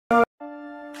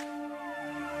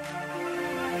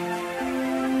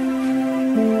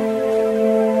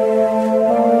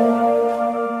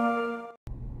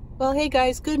Hey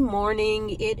guys, good morning.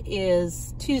 It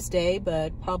is Tuesday,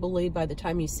 but probably by the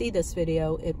time you see this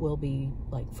video, it will be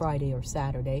like Friday or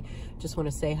Saturday. Just want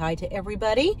to say hi to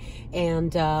everybody,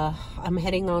 and I'm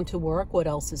heading on to work. What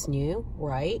else is new,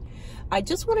 right? I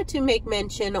just wanted to make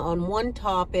mention on one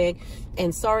topic,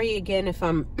 and sorry again if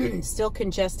I'm still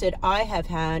congested. I have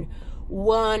had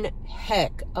one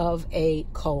heck of a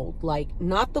cold, like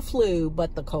not the flu,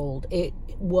 but the cold. It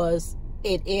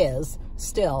is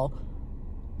still,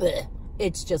 bleh.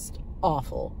 It's just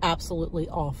awful, absolutely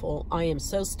awful. I am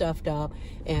so stuffed up,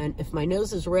 and if my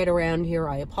nose is red around here,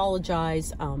 I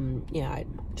apologize. Yeah,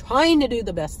 I'm trying to do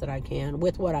the best that I can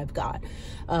with what I've got,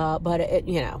 but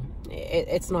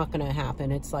it's not going to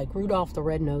happen. It's like Rudolph the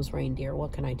Red-Nosed Reindeer.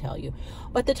 What can I tell you?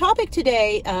 But the topic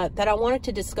today that I wanted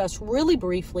to discuss really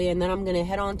briefly, and then I'm going to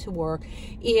head on to work,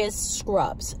 is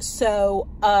scrubs. So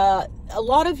a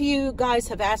lot of you guys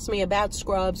have asked me about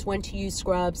scrubs, when to use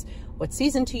scrubs, what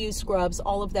season to use scrubs,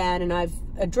 all of that, and I've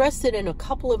addressed it in a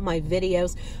couple of my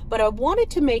videos, but I wanted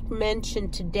to make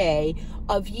mention today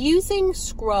of using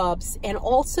scrubs and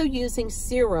also using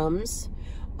serums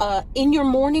in your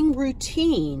morning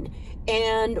routine,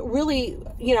 and really,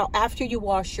 after you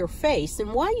wash your face,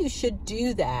 and why you should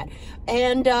do that.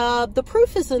 And the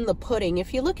proof is in the pudding.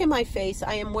 If you look at my face,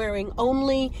 I am wearing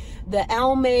only the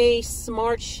Almay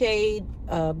Smart Shade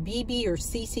BB or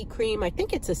CC cream. I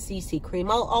think it's a CC cream.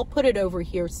 I'll put it over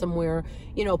here somewhere,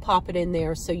 pop it in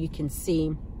there so you can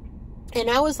see. And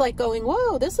I was like going,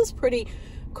 whoa, this is pretty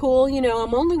cool.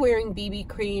 I'm only wearing BB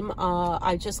cream.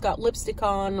 I just got lipstick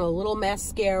on, a little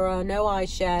mascara, no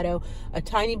eyeshadow, a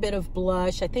tiny bit of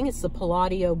blush. I think it's the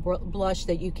Palladio blush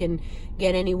that you can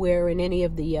get anywhere in any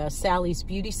of the Sally's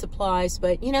beauty supplies,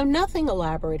 but nothing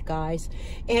elaborate, guys.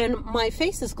 And my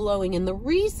face is glowing, and the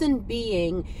reason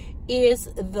being is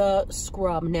the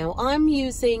scrub. Now I'm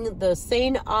using the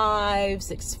St. Ives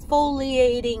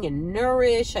Exfoliating and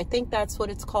Nourish, I think that's what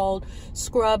it's called,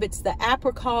 scrub. It's the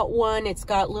apricot one. It's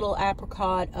got little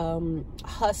apricot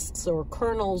husks or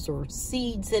kernels or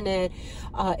seeds in it.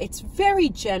 It's very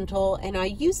gentle, and I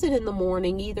use it in the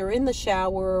morning, either in the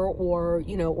shower or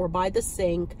or by the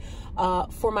sink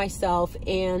for myself.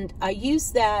 And I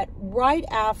use that right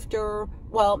after,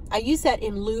 well, I use that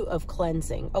in lieu of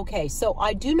cleansing. Okay, so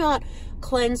I do not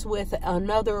cleanse with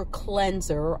another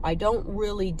cleanser. I don't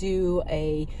really do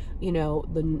a,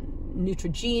 the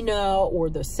Neutrogena or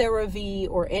the CeraVe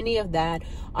or any of that.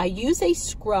 I use a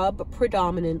scrub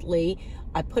predominantly.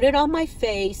 I put it on my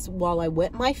face while I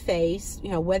wet my face,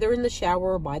 whether in the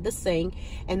shower or by the sink,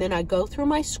 and then I go through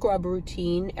my scrub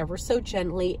routine ever so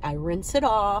gently. I rinse it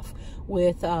off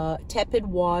with tepid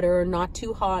water, not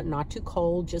too hot, not too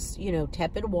cold, just,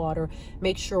 tepid water.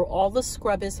 Make sure all the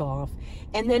scrub is off.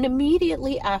 And then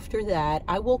immediately after that,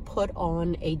 I will put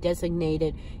on a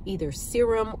designated either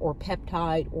serum or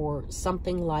peptide or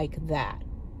something like that.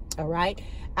 All right.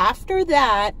 After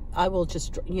that, I will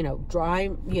just, dry,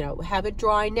 have it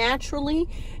dry naturally,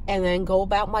 and then go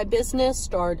about my business,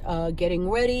 start getting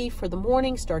ready for the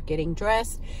morning, start getting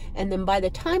dressed. And then by the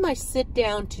time I sit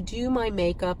down to do my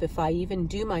makeup, if I even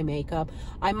do my makeup,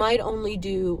 I might only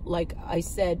do, like I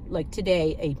said, like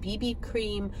today, a BB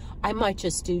cream. I might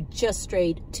just do just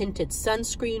straight tinted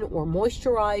sunscreen or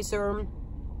moisturizer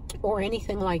or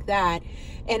anything like that.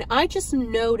 And I just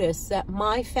noticed that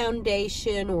my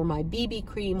foundation or my BB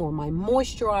cream or my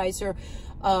moisturizer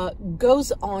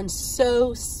goes on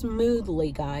so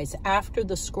smoothly, guys, after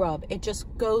the scrub. It just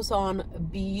goes on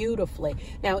beautifully.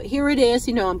 Now here it is,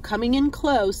 I'm coming in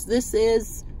close. This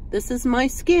is my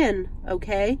skin,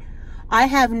 okay? I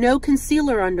have no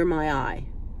concealer under my eye,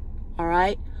 all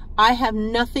right? I have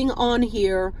nothing on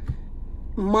here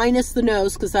minus the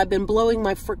nose, because I've been blowing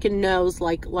my freaking nose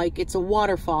like it's a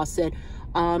water faucet.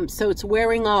 So it's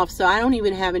wearing off, so I don't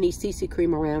even have any CC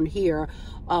cream around here.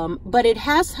 But it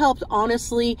has helped,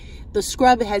 honestly. The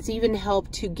scrub has even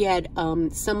helped to get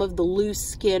some of the loose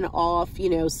skin off,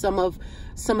 some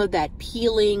of that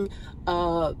peeling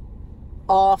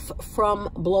off from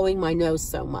blowing my nose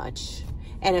so much.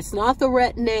 And it's not the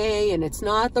Retin-A, and it's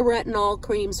not the retinol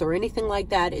creams or anything like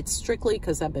that. It's strictly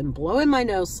because I've been blowing my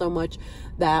nose so much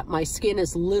that my skin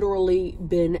has literally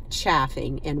been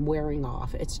chafing and wearing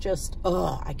off. It's just,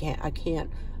 I can't,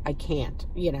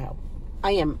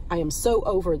 I am so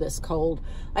over this cold.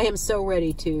 I am so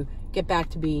ready to get back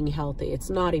to being healthy.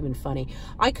 It's not even funny.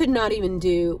 I could not even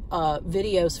do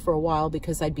videos for a while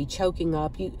because I'd be choking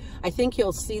up. I think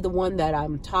you'll see the one that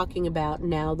I'm talking about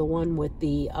now, the one with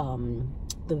the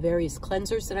various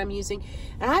cleansers that I'm using.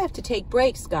 And I have to take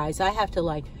breaks, guys. I have to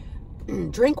like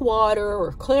drink water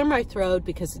or clear my throat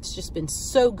because it's just been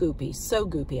so goopy, so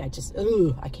goopy.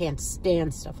 I can't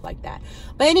stand stuff like that.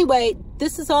 But anyway,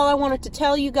 this is all I wanted to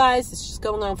tell you guys. It's just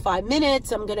going on 5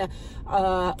 minutes. I'm gonna,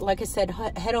 like I said,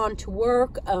 head on to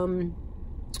work.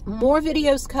 More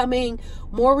videos coming,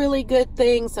 more really good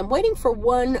things. I'm waiting for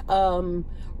one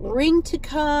ring to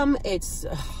come. It's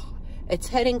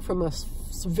heading from a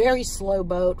very slow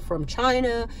boat from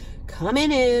China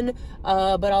coming in,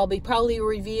 but I'll be probably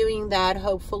reviewing that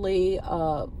hopefully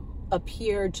up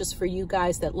here just for you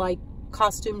guys that like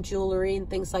costume jewelry and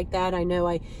things like that. I know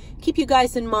I keep you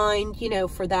guys in mind, you know,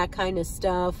 for that kind of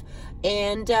stuff.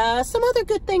 And some other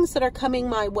good things that are coming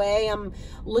my way. I'm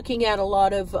looking at a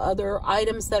lot of other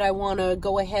items that I want to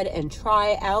go ahead and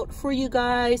try out for you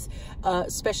guys,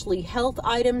 especially health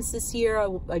items this year.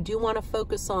 I do want to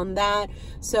focus on that.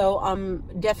 So I'm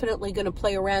definitely going to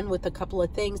play around with a couple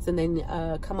of things and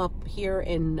then come up here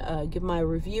and give my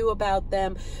review about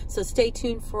them. So stay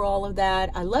tuned for all of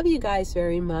that. I love you guys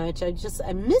very much. I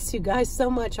miss you guys so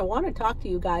much. I want to talk to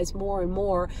you guys more and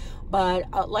more.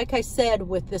 But like I said,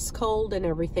 with this cold and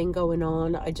everything going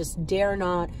on, I just dare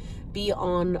not be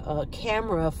on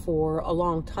camera for a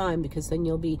long time, because then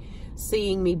you'll be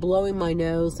seeing me blowing my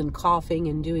nose and coughing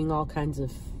and doing all kinds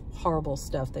of horrible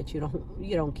stuff that you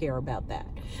don't care about that.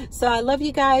 So I love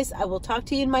you guys. I will talk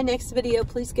to you in my next video.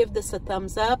 Please give this a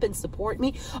thumbs up and support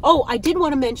me. Oh, I did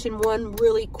want to mention one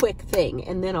really quick thing,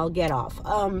 and then I'll get off.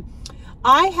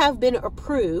 I have been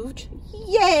approved,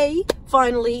 yay,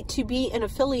 finally, to be an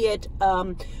affiliate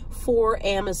for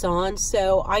Amazon.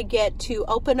 So I get to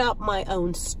open up my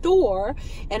own store,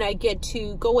 and I get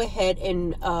to go ahead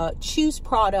and choose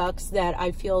products that I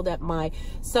feel that my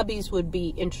subbies would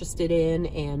be interested in,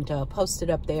 and post it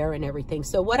up there and everything.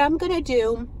 So what I'm going to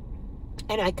do,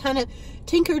 and I kind of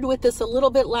tinkered with this a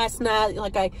little bit last night.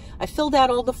 Like I filled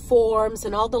out all the forms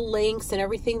and all the links and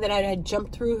everything that I had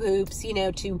jumped through hoops, you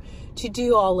know, to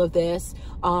do all of this.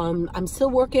 I'm still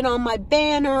working on my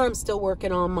banner. I'm still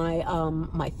working on my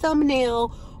my thumbnail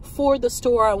for the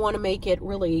store. I want to make it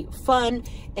really fun.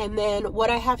 And then what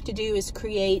I have to do is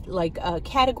create like a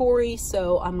category.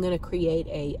 So I'm going to create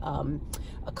a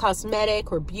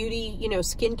cosmetic or beauty, you know,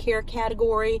 skincare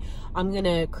category. I'm going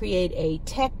to create a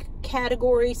tech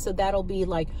category. So that'll be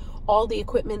like all the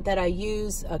equipment that I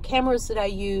use, cameras that I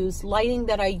use, lighting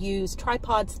that I use,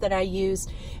 tripods that I use,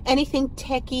 anything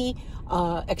techie,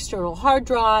 external hard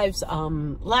drives,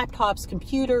 laptops,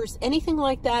 computers, anything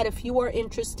like that. If you are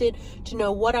interested to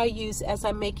know what I use as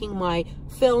I'm making my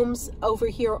films over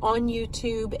here on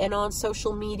YouTube and on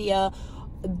social media,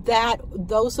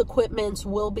 those equipments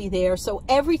will be there. So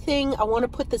everything, I want to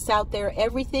put this out there,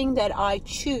 everything that I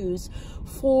choose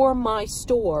for my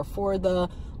store, for the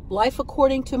Life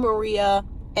According to Maria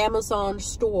Amazon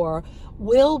store,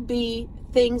 will be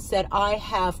things that I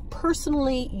have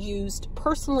personally used,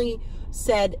 personally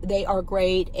said they are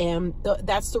great, and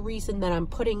that's the reason that I'm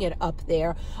putting it up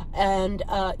there. And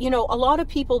you know, a lot of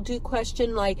people do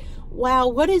question, like, wow,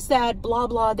 what is that blah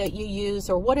blah that you use,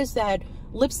 or what is that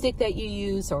lipstick that you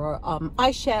use, or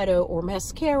eyeshadow or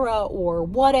mascara or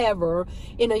whatever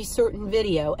in a certain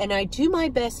video. And I do my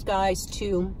best, guys,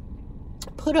 to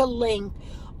put a link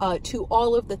to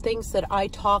all of the things that I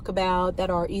talk about that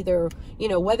are either, you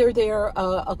know, whether they're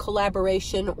a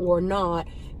collaboration or not.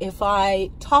 If I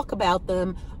talk about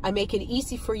them, I make it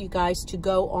easy for you guys to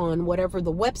go on whatever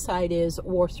the website is,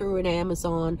 or through an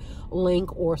Amazon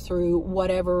link, or through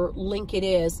whatever link it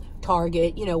is,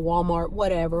 Target, you know, Walmart,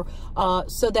 whatever,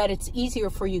 so that it's easier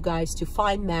for you guys to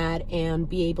find that and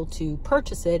be able to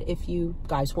purchase it if you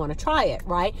guys want to try it,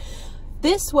 right?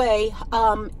 This way,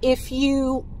 if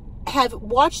you have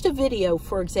watched a video,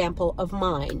 for example, of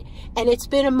mine, and it's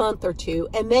been a month or two,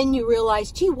 and then you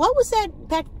realize, gee, what was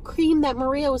that cream that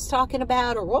Maria was talking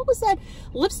about, or what was that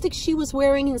lipstick she was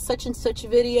wearing in such and such a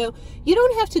video? You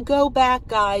don't have to go back,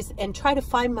 guys, and try to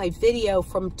find my video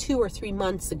from 2 or 3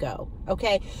 months ago,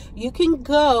 okay? You can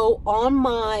go on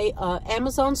my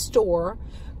Amazon store,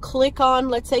 click on,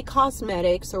 let's say,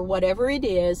 cosmetics or whatever it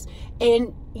is,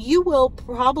 and you will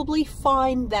probably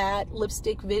find that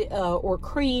lipstick or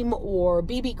cream or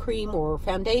BB cream or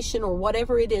foundation or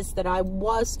whatever it is that I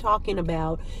was talking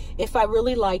about. If I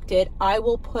really liked it, I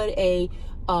will put a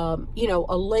you know,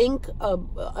 a link,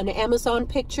 an Amazon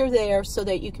picture there, so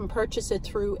that you can purchase it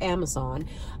through Amazon.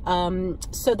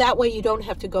 So that way you don't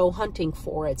have to go hunting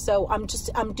for it. So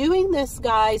I'm doing this,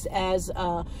 guys, as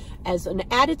an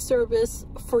added service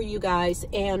for you guys.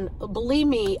 And believe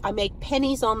me, I make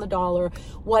pennies on the dollar.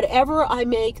 Whatever I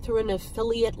make through an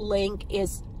affiliate link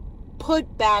is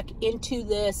put back into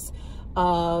this,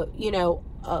 you know,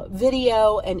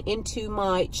 video and into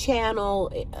my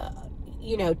channel.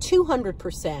 you know,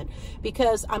 200%,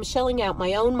 because I'm shelling out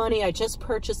my own money. I just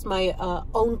purchased my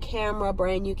own camera,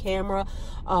 brand new camera,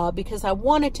 because I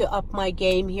wanted to up my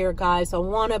game here, guys. I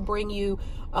want to bring you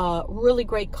really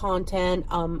great content.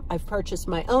 I've purchased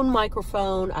my own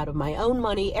microphone out of my own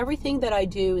money. Everything that I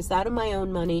do is out of my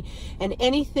own money, and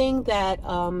anything that,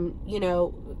 you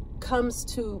know, comes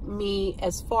to me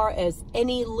as far as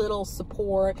any little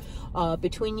support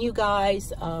between you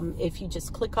guys, if you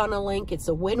just click on a link, it's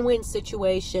a win-win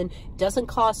situation. Doesn't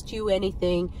cost you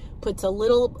anything, puts a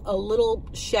little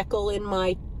shekel in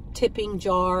my tipping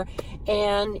jar,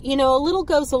 and you know, a little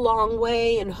goes a long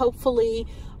way. And hopefully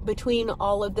between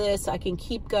all of this I can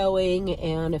keep going,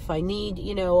 and if I need,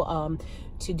 you know,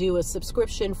 to do a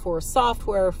subscription for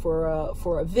software, for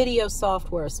a video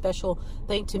software, a special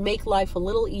thing to make life a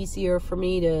little easier for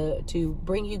me to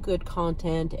bring you good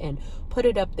content and put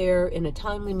it up there in a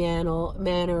timely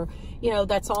manner, you know,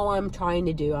 that's all I'm trying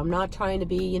to do. I'm not trying to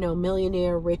be, you know,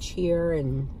 millionaire rich here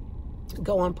and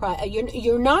go on.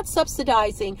 You're not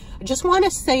subsidizing. I just want to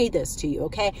say this to you,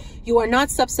 okay? You are not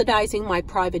subsidizing my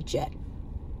private jet.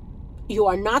 You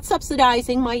are not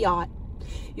subsidizing my yacht.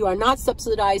 You are not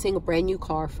subsidizing a brand new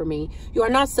car for me. You are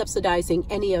not subsidizing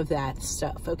any of that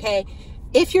stuff, okay?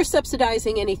 If you're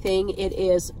subsidizing anything, it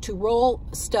is to roll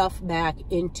stuff back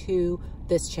into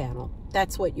this channel.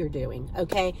 That's what you're doing,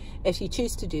 okay? If you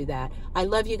choose to do that. I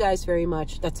love you guys very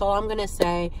much. That's all I'm going to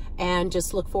say. And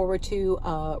just look forward to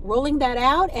rolling that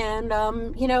out. And,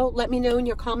 you know, let me know in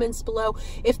your comments below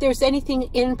if there's anything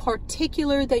in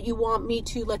particular that you want me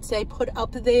to, let's say, put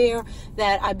up there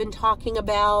that I've been talking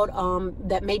about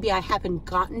that maybe I haven't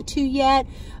gotten to yet.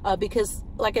 Because,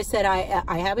 like I said,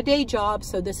 I have a day job,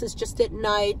 so this is just at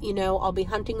night. You know, I'll be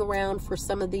hunting around for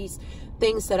some of these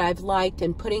things that I've liked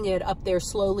and putting it up there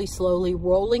slowly,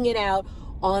 rolling it out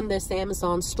on this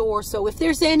Amazon store. So if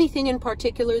there's anything in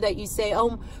particular that you say,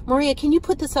 oh, Maria, can you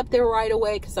put this up there right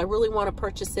away, because I really want to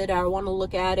purchase it, I want to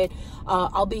look at it,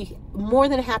 I'll be more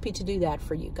than happy to do that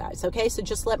for you guys, okay? So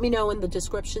just let me know in the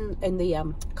description, in the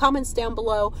comments down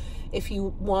below, if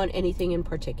you want anything in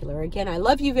particular. Again, I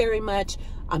love you very much.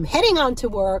 I'm heading on to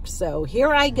work, so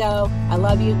here I go. I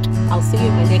love you. I'll see you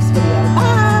in my next video.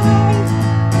 Bye!